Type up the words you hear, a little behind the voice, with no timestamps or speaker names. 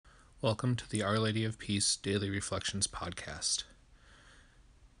Welcome to the Our Lady of Peace Daily Reflections podcast.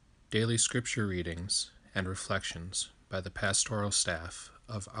 Daily scripture readings and reflections by the pastoral staff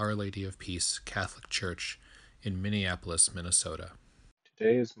of Our Lady of Peace Catholic Church in Minneapolis, Minnesota.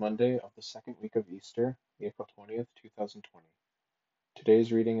 Today is Monday of the second week of Easter, April 20th, 2020.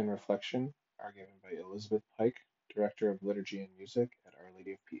 Today's reading and reflection are given by Elizabeth Pike, Director of Liturgy and Music at Our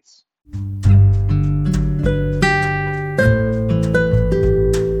Lady of Peace.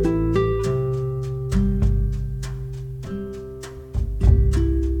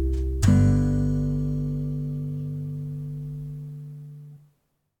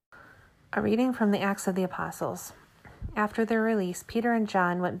 A reading from the Acts of the Apostles. After their release, Peter and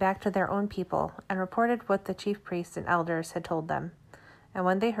John went back to their own people and reported what the chief priests and elders had told them. And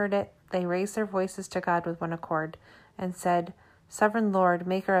when they heard it, they raised their voices to God with one accord and said, "Sovereign Lord,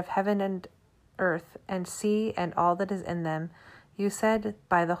 maker of heaven and earth and sea and all that is in them, you said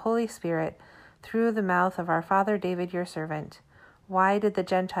by the Holy Spirit, through the mouth of our father David your servant, why did the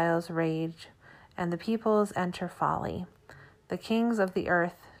Gentiles rage and the peoples enter folly? The kings of the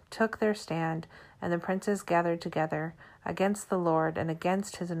earth took their stand, and the princes gathered together against the Lord and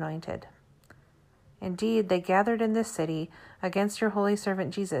against his anointed. Indeed, they gathered in this city against your holy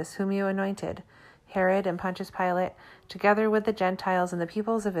servant Jesus, whom you anointed, Herod and Pontius Pilate, together with the Gentiles and the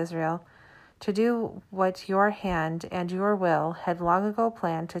peoples of Israel, to do what your hand and your will had long ago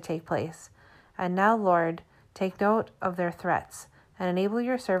planned to take place. And now, Lord, take note of their threats, and enable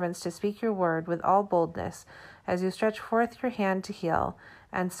your servants to speak your word with all boldness, as you stretch forth your hand to heal,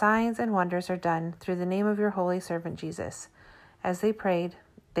 and signs and wonders are done through the name of your holy servant Jesus." As they prayed,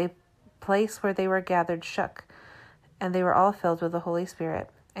 the place where they were gathered shook, and they were all filled with the Holy Spirit,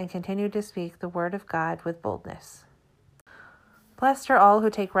 and continued to speak the word of God with boldness. Blessed are all who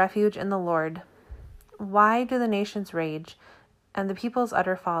take refuge in the Lord. Why do the nations rage, and the peoples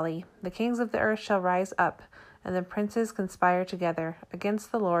utter folly? The kings of the earth shall rise up, and the princes conspire together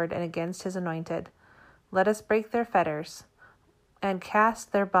against the Lord and against his anointed. Let us break their fetters and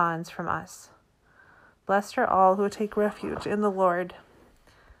cast their bonds from us. Blessed are all who take refuge in the Lord.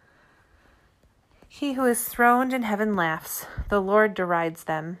 He who is throned in heaven laughs. The Lord derides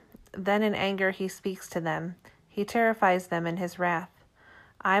them. Then in anger he speaks to them. He terrifies them in his wrath.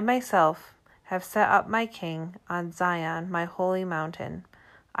 I myself have set up my king on Zion, my holy mountain.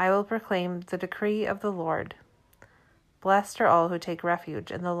 I will proclaim the decree of the Lord. Blessed are all who take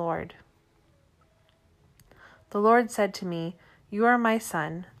refuge in the Lord. The Lord said to me, "You are my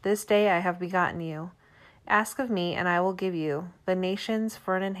son. This day I have begotten you. Ask of me, and I will give you the nations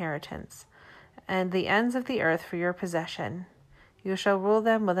for an inheritance, and the ends of the earth for your possession. You shall rule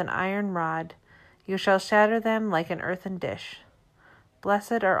them with an iron rod. You shall shatter them like an earthen dish."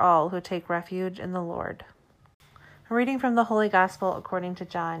 Blessed are all who take refuge in the Lord. A reading from the Holy Gospel according to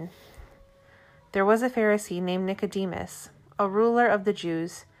John. There was a Pharisee named Nicodemus, a ruler of the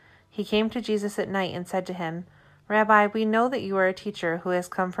Jews. He came to Jesus at night and said to him, "Rabbi, we know that you are a teacher who has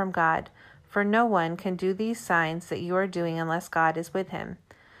come from God, for no one can do these signs that you are doing unless God is with him."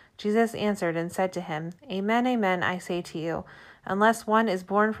 Jesus answered and said to him, "Amen, amen, I say to you, unless one is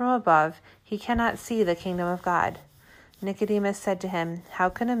born from above, he cannot see the kingdom of God." Nicodemus said to him, "How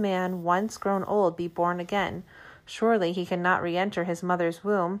can a man once grown old be born again? Surely he cannot re-enter his mother's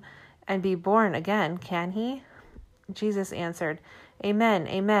womb and be born again, can he?" Jesus answered, "Amen,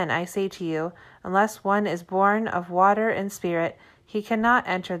 amen, I say to you, unless one is born of water and spirit, he cannot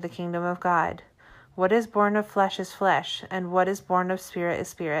enter the kingdom of God. What is born of flesh is flesh, and what is born of spirit is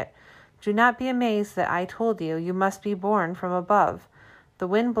spirit. Do not be amazed that I told you, you must be born from above. The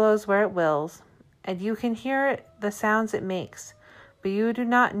wind blows where it wills, and you can hear the sounds it makes, but you do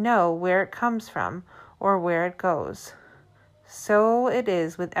not know where it comes from or where it goes. So it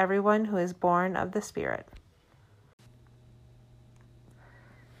is with everyone who is born of the Spirit."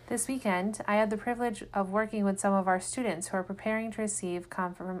 This weekend, I had the privilege of working with some of our students who are preparing to receive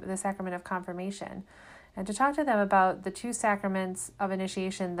the sacrament of confirmation, and to talk to them about the two sacraments of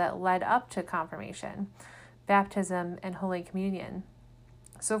initiation that led up to confirmation, baptism and Holy Communion.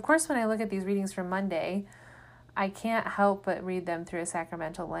 So, of course, when I look at these readings from Monday, I can't help but read them through a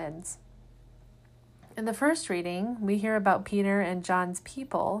sacramental lens. In the first reading, we hear about Peter and John's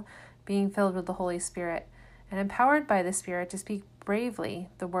people being filled with the Holy Spirit and empowered by the Spirit to speak bravely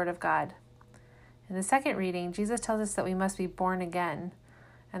the word of God. In the second reading, Jesus tells us that we must be born again,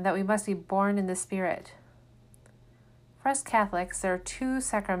 and that we must be born in the Spirit. For us Catholics, there are two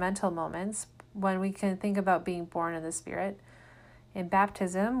sacramental moments when we can think about being born in the Spirit. In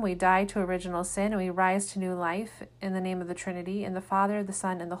baptism, we die to original sin and we rise to new life in the name of the Trinity, in the Father, the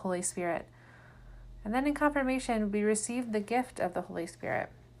Son, and the Holy Spirit. And then in confirmation, we receive the gift of the Holy Spirit.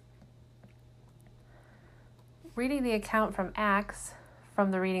 reading the account from Acts,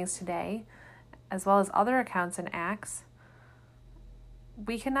 from the readings today, as well as other accounts in Acts,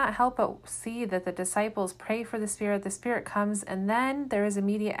 we cannot help but see that the disciples pray for the Spirit comes, and then there is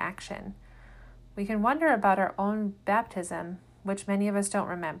immediate action. We can wonder about our own baptism, which many of us don't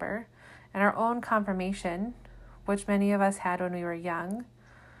remember, and our own confirmation, which many of us had when we were young.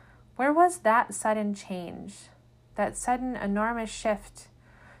 Where was that sudden change, that sudden enormous shift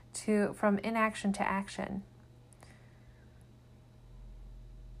from inaction to action?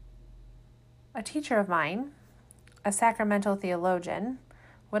 A teacher of mine, a sacramental theologian,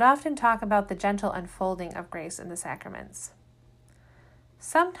 would often talk about the gentle unfolding of grace in the sacraments.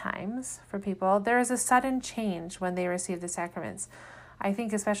 Sometimes, for people, there is a sudden change when they receive the sacraments. I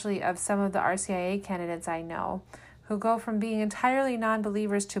think especially of some of the RCIA candidates I know, who go from being entirely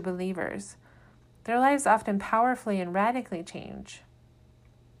non-believers to believers. Their lives often powerfully and radically change.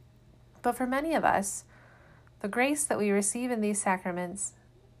 But for many of us, the grace that we receive in these sacraments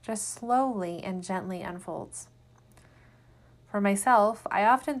just slowly and gently unfolds. For myself, I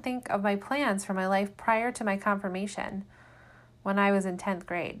often think of my plans for my life prior to my confirmation, when I was in 10th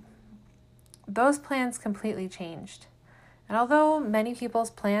grade. Those plans completely changed. And although many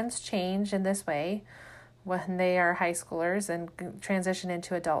people's plans change in this way when they are high schoolers and transition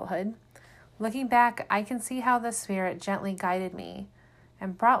into adulthood, looking back, I can see how the Spirit gently guided me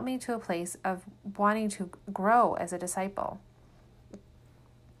and brought me to a place of wanting to grow as a disciple.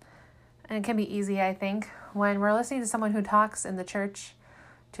 And it can be easy, I think, when we're listening to someone who talks in the church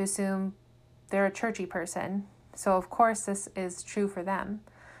to assume they're a churchy person. So of course this is true for them.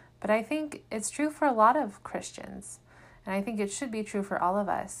 But I think it's true for a lot of Christians. And I think it should be true for all of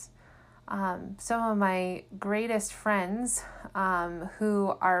us. Some of my greatest friends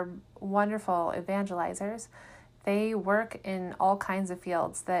who are wonderful evangelizers, they work in all kinds of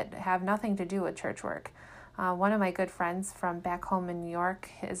fields that have nothing to do with church work. One of my good friends from back home in New York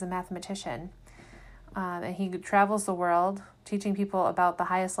is a mathematician. And he travels the world teaching people about the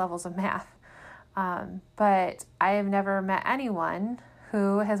highest levels of math. But I have never met anyone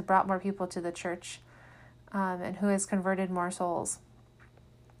who has brought more people to the church and who has converted more souls.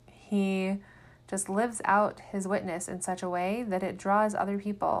 He just lives out his witness in such a way that it draws other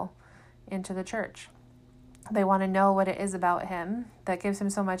people into the church. They want to know what it is about him that gives him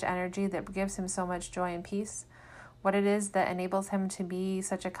so much energy, that gives him so much joy and peace, what it is that enables him to be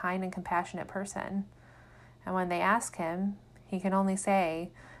such a kind and compassionate person. And when they ask him, he can only say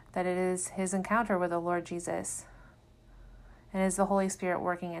that it is his encounter with the Lord Jesus and it is the Holy Spirit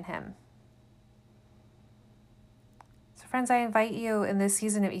working in him. So friends, I invite you in this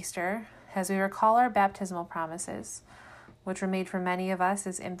season of Easter, as we recall our baptismal promises, which were made for many of us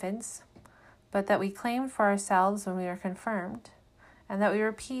as infants, but that we claimed for ourselves when we were confirmed, and that we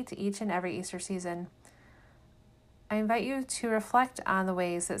repeat each and every Easter season. I invite you to reflect on the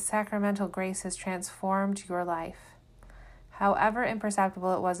ways that sacramental grace has transformed your life, however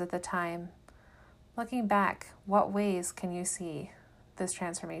imperceptible it was at the time. Looking back, what ways can you see this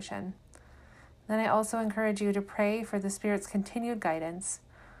transformation? Then I also encourage you to pray for the Spirit's continued guidance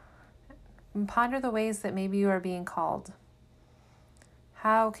and ponder the ways that maybe you are being called.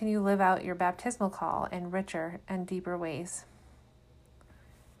 How can you live out your baptismal call in richer and deeper ways?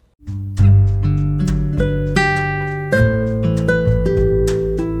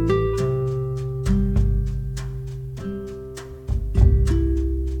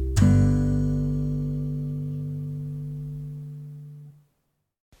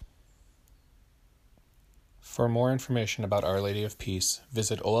 For more information about Our Lady of Peace,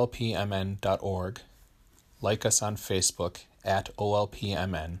 visit olpmn.org, like us on Facebook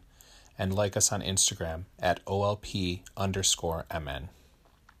 @olpmn, and like us on Instagram @olp_mn.